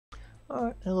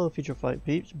Alright, hello Future Fight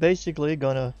peeps. Basically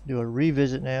gonna do a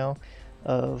revisit now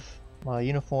of my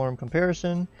uniform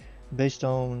comparison based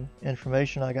on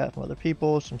information I got from other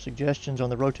people, some suggestions on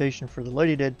the rotation for the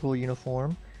Lady Deadpool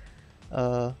uniform.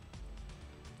 And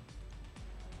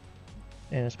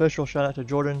a special shout out to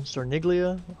Jordan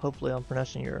Cerniglia. Hopefully I'm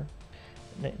pronouncing your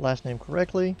last name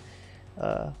correctly.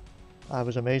 I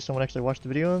was amazed someone actually watched the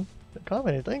video and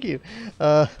commented, thank you.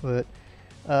 They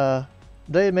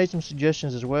had made some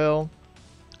suggestions as well.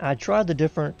 I tried the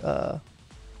different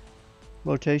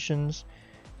rotations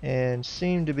and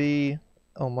seemed to be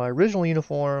on my original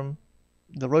uniform.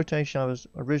 The rotation I was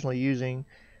originally using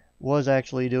was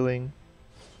actually doing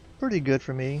pretty good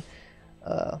for me,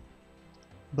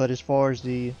 but as far as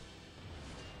the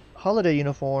holiday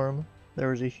uniform, there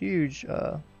was a huge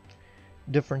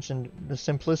difference in the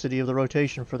simplicity of the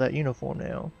rotation for that uniform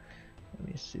now. Let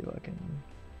me see if I can...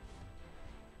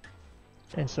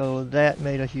 And so that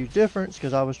made a huge difference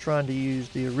because I was trying to use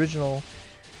the original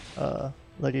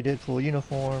Lady Deadpool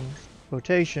uniform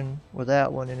rotation with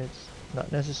that one, and it's not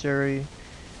necessary,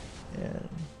 and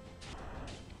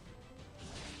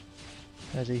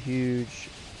has a huge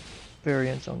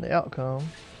variance on the outcome.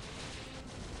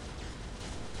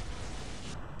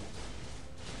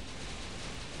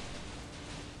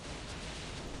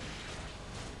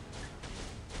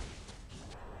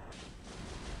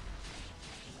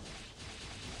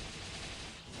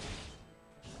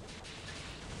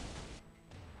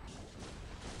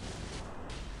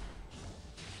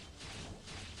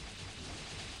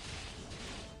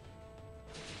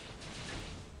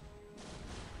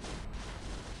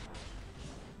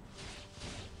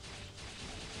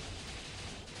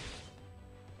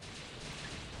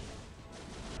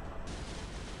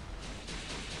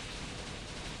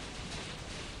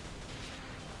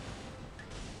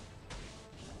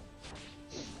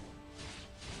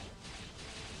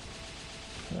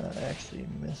 I actually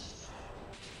missed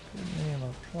many of my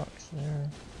procs there.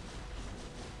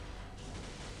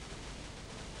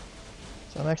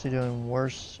 So I'm actually doing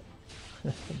worse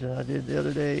than I did the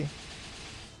other day.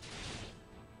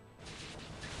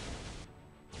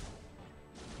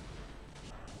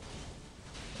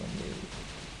 On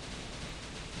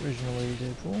the original Lady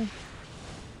Deadpool.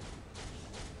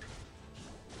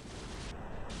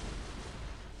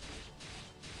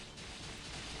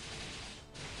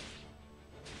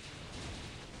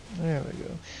 There we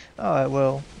go. Alright,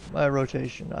 well, my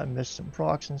rotation, I missed some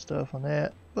procs and stuff on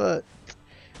that, but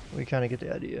we kind of get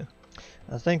the idea.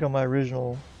 I think on my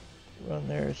original run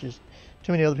there, it's just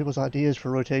too many other people's ideas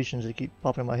for rotations that keep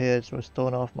popping in my head, so it's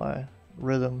throwing off my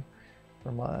rhythm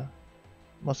for my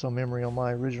muscle memory on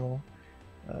my original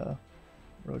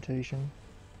rotation.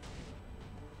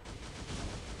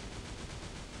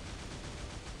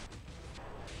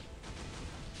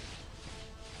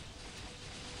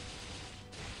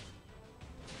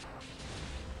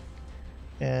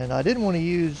 And I didn't want to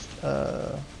use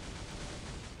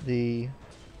the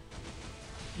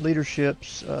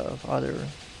leaderships of either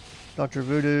Dr.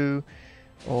 Voodoo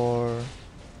or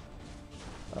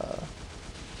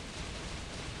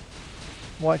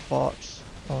White Fox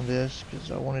on this,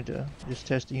 because I wanted to just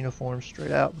test the uniforms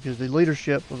straight out, because the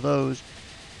leadership of those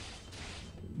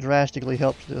drastically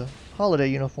helps the holiday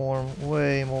uniform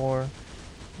way more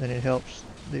than it helps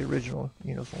the original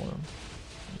uniform.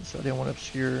 And so I didn't want to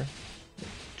obscure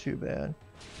too bad.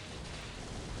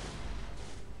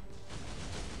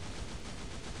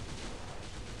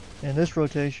 And this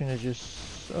rotation is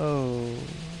just so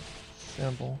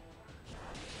simple.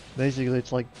 Basically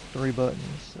it's like 3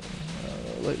 buttons.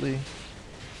 Lately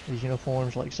these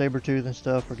uniforms like Sabretooth and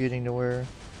stuff are getting to where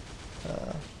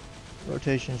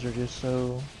rotations are just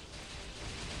so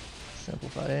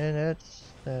simplified, and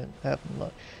that happened a lot.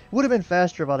 It would have been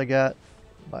faster if I'd have got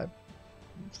my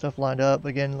stuff lined up.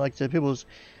 Again, like I said, people's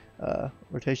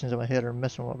rotations in my head are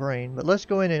messing with my brain. But let's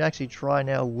go in and actually try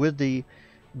now with the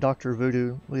Dr.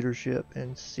 Voodoo leadership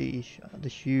and see the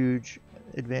huge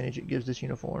advantage it gives this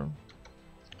uniform.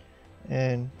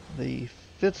 And the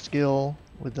 5th skill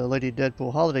with the Lady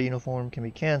Deadpool holiday uniform can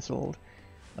be cancelled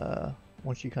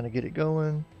once you kind of get it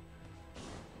going.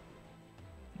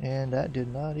 And that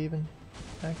did not even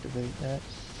activate. That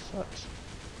sucks.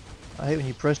 I hate when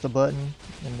you press the button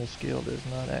and the skill does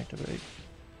not activate.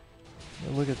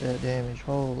 But look at that damage.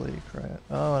 Holy crap.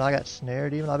 Oh, and I got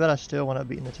snared even. I bet I still went up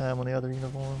beating the time on the other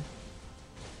uniform.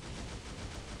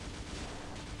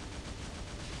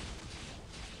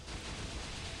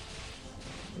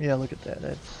 Yeah, look at that.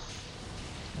 That's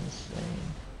insane.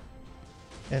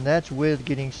 And that's with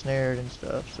getting snared and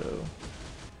stuff, so...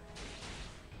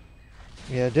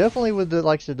 Yeah, definitely with the,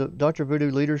 like I said, the Dr.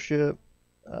 Voodoo leadership,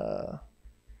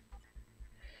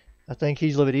 I think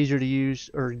he's a little bit easier to use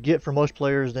or get for most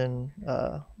players than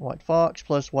White Fox.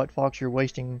 Plus, White Fox, you're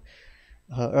wasting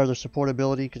other support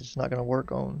ability because it's not going to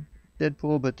work on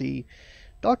Deadpool. But the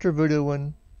Dr. Voodoo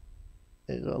one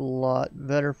is a lot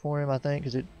better for him, I think,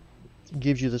 because it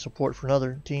gives you the support for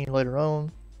another team later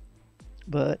on.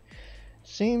 But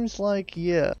seems like,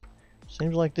 yeah,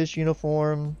 seems like this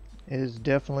uniform is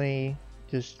definitely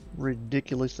just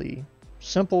ridiculously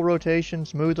simple rotation,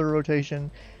 smoother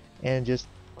rotation, and just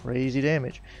crazy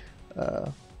damage.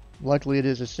 Luckily it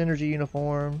is a synergy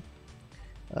uniform.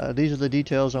 These are the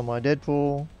details on my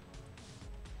Deadpool.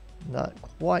 Not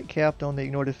quite capped on the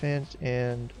ignore defense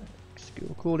and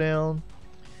skill cooldown.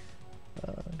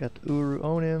 Got the Uru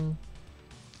on him.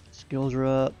 Skills are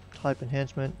up. Type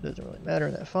enhancement doesn't really matter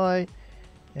in that fight.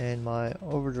 And my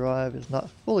overdrive is not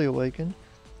fully awakened.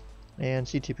 And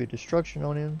CTP destruction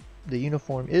on him. The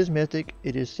uniform is mythic.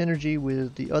 It is synergy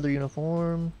with the other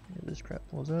uniform. This crap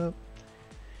pulls up.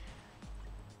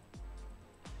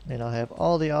 And I have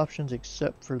all the options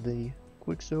except for the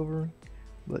Quicksilver.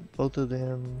 But both of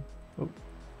them,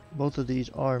 both of these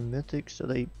are mythic, so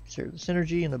they share the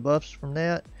synergy and the buffs from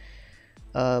that.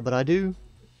 But I do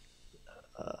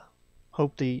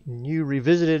hope the new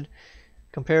revisited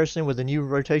comparison with the new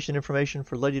rotation information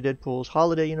for Lady Deadpool's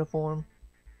holiday uniform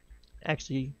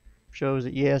actually shows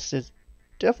that yes, it's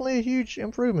definitely a huge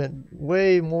improvement,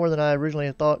 way more than I originally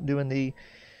had thought doing the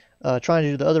trying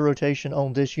to do the other rotation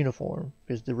on this uniform,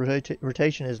 because the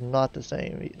rotation is not the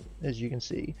same, as you can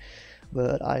see.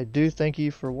 But I do thank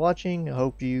you for watching. I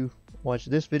hope you watch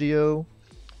this video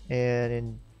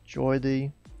and enjoy the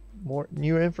more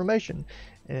newer information.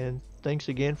 And thanks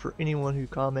again for anyone who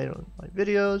commented on my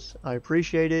videos. I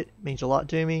appreciate it. It means a lot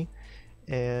to me.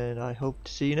 And I hope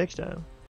to see you next time.